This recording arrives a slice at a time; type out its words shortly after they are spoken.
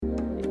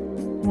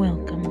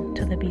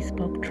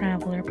Bespoke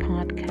Traveler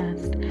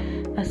podcast,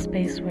 a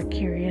space where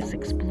curious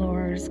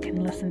explorers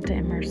can listen to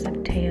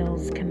immersive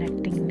tales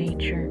connecting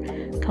nature,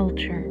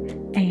 culture,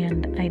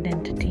 and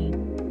identity.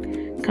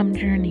 Come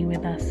journey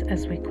with us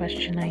as we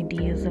question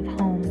ideas of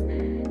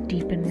home,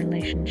 deepen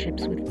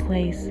relationships with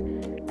place,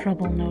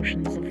 trouble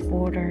notions of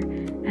border,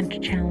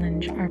 and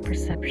challenge our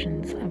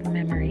perceptions of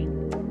memory.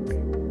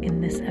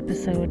 In this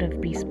episode of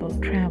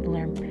Bespoke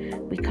Traveler,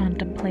 we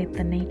contemplate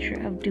the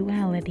nature of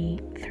duality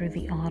through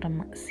the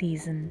autumn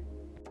season.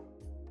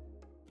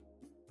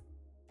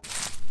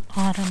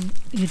 Autumn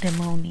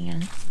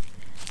Eudaemonia.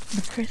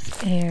 The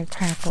crisp air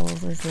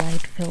crackles as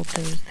light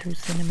filters through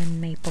cinnamon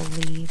maple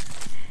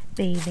leaves,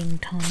 bathing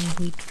tawny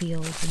wheat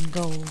fields in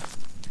gold.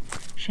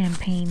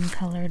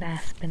 Champagne-colored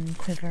aspen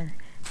quiver,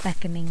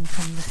 beckoning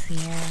from the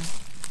Sierra.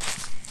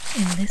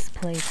 In this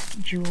place,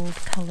 jeweled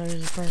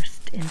colors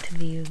burst into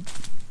view.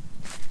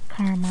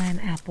 Carmine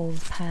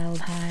apples piled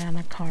high on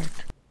a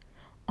cart,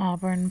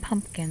 auburn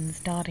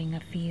pumpkins dotting a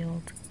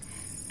field,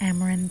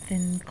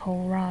 amaranthine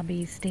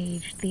kohlrabi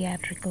staged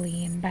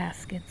theatrically in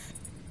baskets.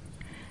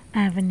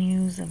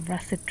 Avenues of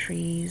russet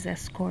trees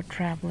escort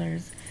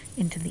travelers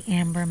into the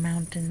amber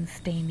mountains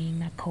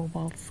staining a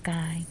cobalt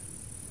sky.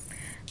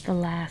 The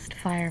last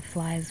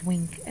fireflies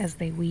wink as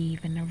they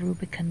weave in a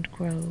rubicund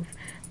grove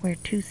where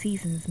two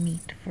seasons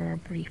meet for a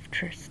brief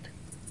tryst.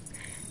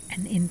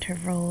 An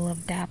interval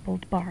of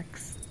dappled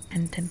barks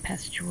and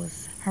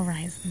tempestuous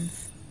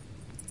horizons.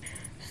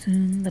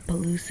 Soon the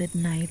pellucid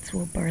nights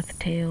will birth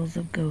tales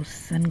of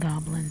ghosts and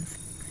goblins.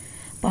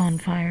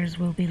 Bonfires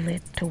will be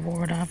lit to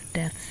ward off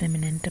death's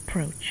imminent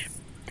approach.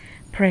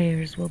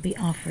 Prayers will be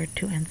offered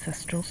to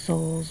ancestral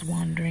souls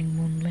wandering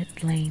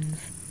moonlit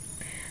lanes.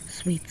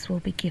 Sweets will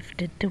be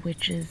gifted to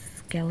witches,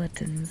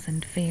 skeletons,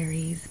 and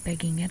fairies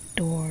begging at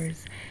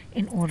doors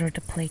in order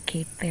to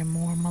placate their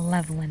more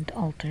malevolent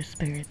altar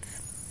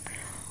spirits.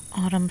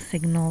 Autumn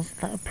signals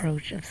the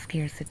approach of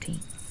scarcity,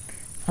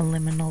 a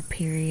liminal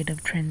period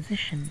of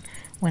transition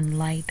when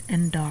light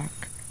and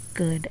dark,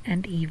 good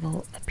and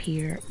evil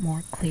appear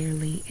more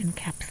clearly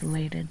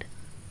encapsulated.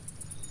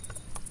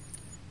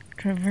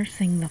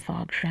 Traversing the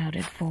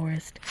fog-shrouded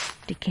forest,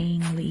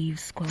 decaying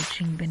leaves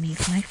squelching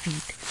beneath my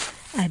feet,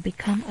 I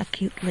become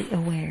acutely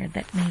aware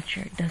that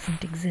nature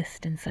doesn't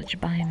exist in such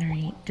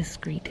binary,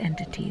 discrete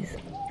entities.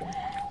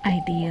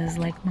 Ideas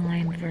like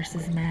mind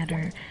versus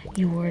matter,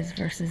 yours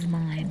versus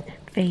mine,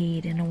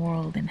 fade in a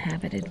world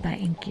inhabited by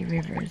inky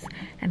rivers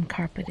and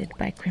carpeted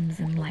by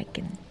crimson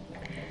lichen.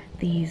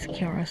 These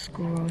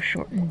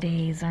chiaroscuro-shortened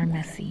days are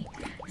messy,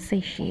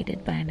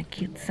 satiated by an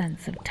acute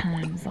sense of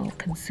time's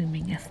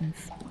all-consuming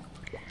essence.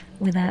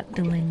 Without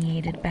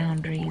delineated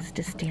boundaries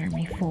to steer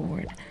me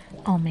forward,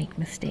 I'll make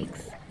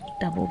mistakes,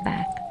 double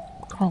back,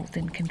 halt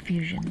in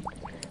confusion,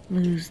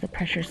 lose the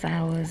precious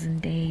hours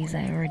and days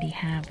I already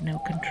have no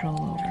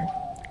control over.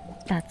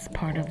 That's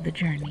part of the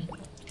journey.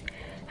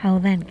 How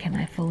then can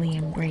I fully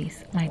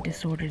embrace my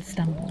disordered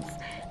stumbles,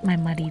 my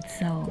muddied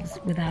selves,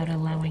 without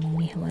allowing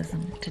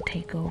nihilism to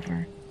take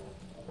over?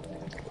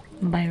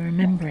 By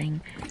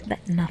remembering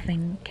that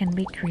nothing can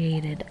be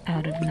created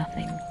out of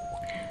nothing.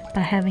 By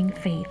having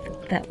faith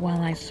that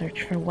while I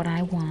search for what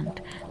I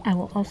want, I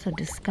will also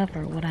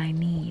discover what I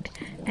need,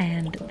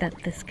 and that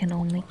this can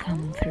only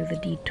come through the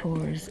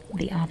detours,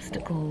 the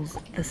obstacles,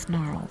 the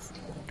snarls.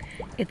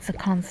 It's a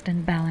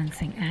constant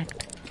balancing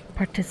act,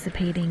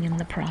 participating in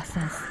the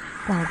process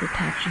while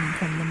detaching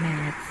from the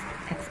merits,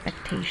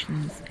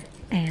 expectations,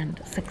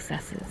 and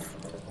successes.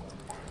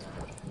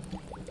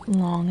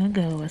 Long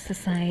ago, a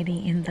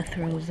society in the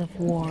throes of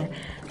war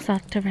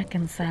sought to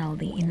reconcile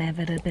the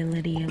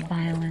inevitability of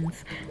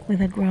violence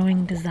with a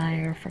growing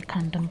desire for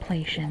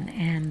contemplation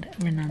and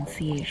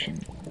renunciation.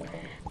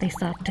 They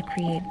sought to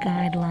create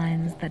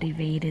guidelines that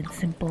evaded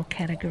simple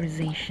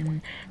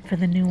categorization for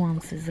the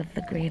nuances of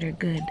the greater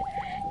good,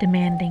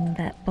 demanding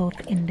that both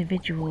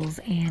individuals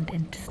and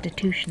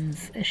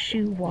institutions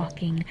eschew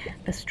walking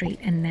the straight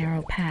and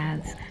narrow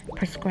paths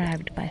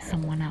prescribed by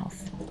someone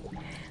else.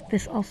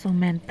 This also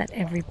meant that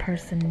every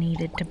person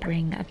needed to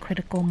bring a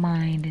critical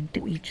mind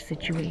into each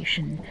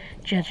situation,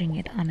 judging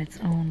it on its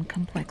own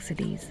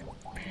complexities.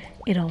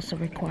 It also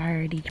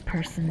required each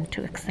person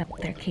to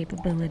accept their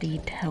capability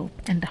to help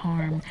and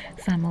harm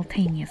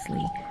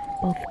simultaneously,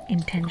 both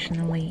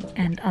intentionally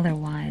and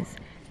otherwise,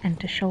 and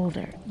to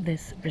shoulder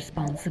this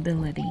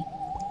responsibility.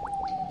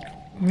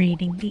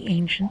 Reading the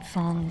ancient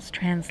songs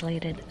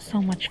translated,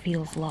 so much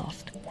feels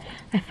lost.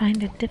 I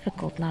find it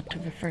difficult not to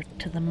refer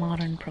to the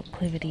modern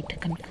proclivity to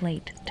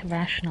conflate, to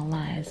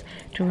rationalize,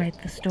 to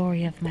write the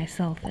story of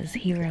myself as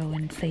hero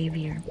and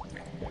savior.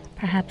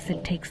 Perhaps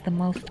it takes the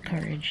most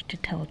courage to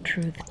tell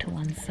truth to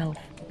oneself,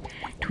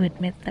 to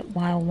admit that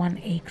while one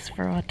aches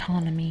for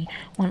autonomy,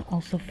 one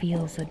also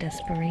feels a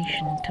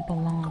desperation to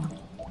belong.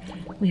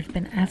 We've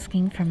been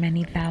asking for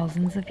many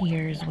thousands of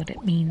years what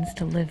it means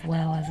to live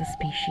well as a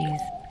species.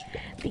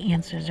 The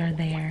answers are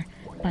there,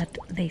 but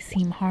they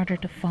seem harder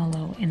to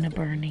follow in a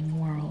burning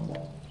world.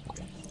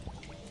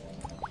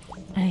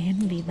 I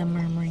envy the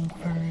murmuring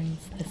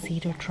ferns, the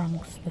cedar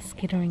trunks, the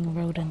skittering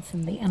rodents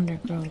in the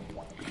undergrowth.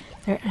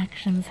 Their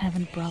actions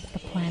haven't brought the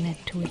planet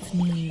to its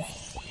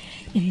knees.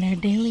 In their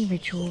daily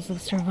rituals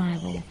of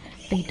survival,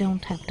 they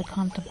don't have to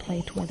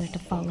contemplate whether to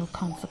follow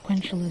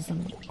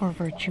consequentialism or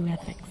virtue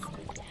ethics.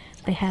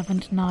 They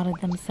haven't knotted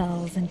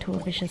themselves into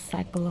a vicious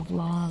cycle of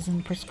laws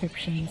and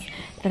prescriptions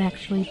that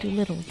actually do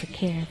little to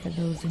care for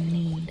those in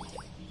need.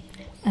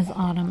 As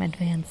autumn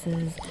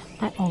advances,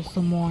 I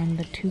also mourn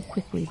the too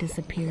quickly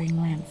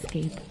disappearing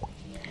landscape.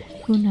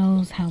 Who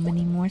knows how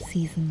many more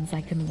seasons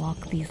I can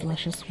walk these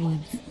luscious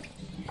woods.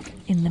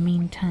 In the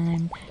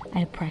meantime,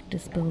 I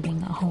practice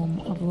building a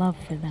home of love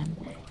for them,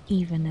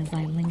 even as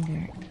I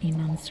linger in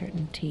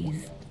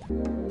uncertainties.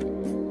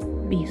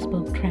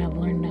 Bespoke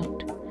Traveler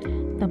Note: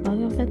 the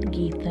Bhagavad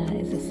Gita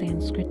is a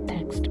Sanskrit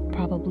text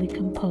probably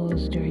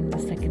composed during the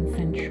 2nd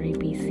century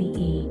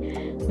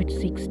BCE, which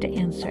seeks to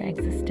answer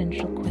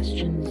existential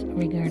questions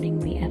regarding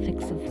the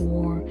ethics of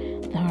war,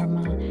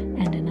 dharma,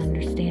 and an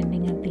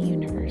understanding of the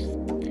universe.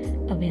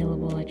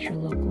 Available at your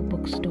local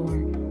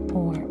bookstore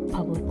or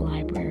public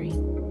library.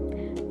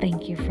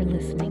 Thank you for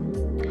listening.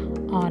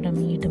 Autumn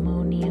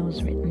Eudaemonia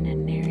was written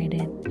and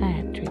narrated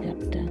by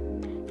Gupta.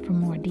 For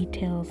more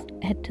details,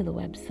 head to the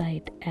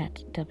website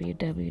at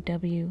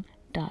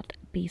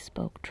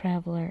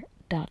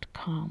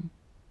www.bespoketraveler.com.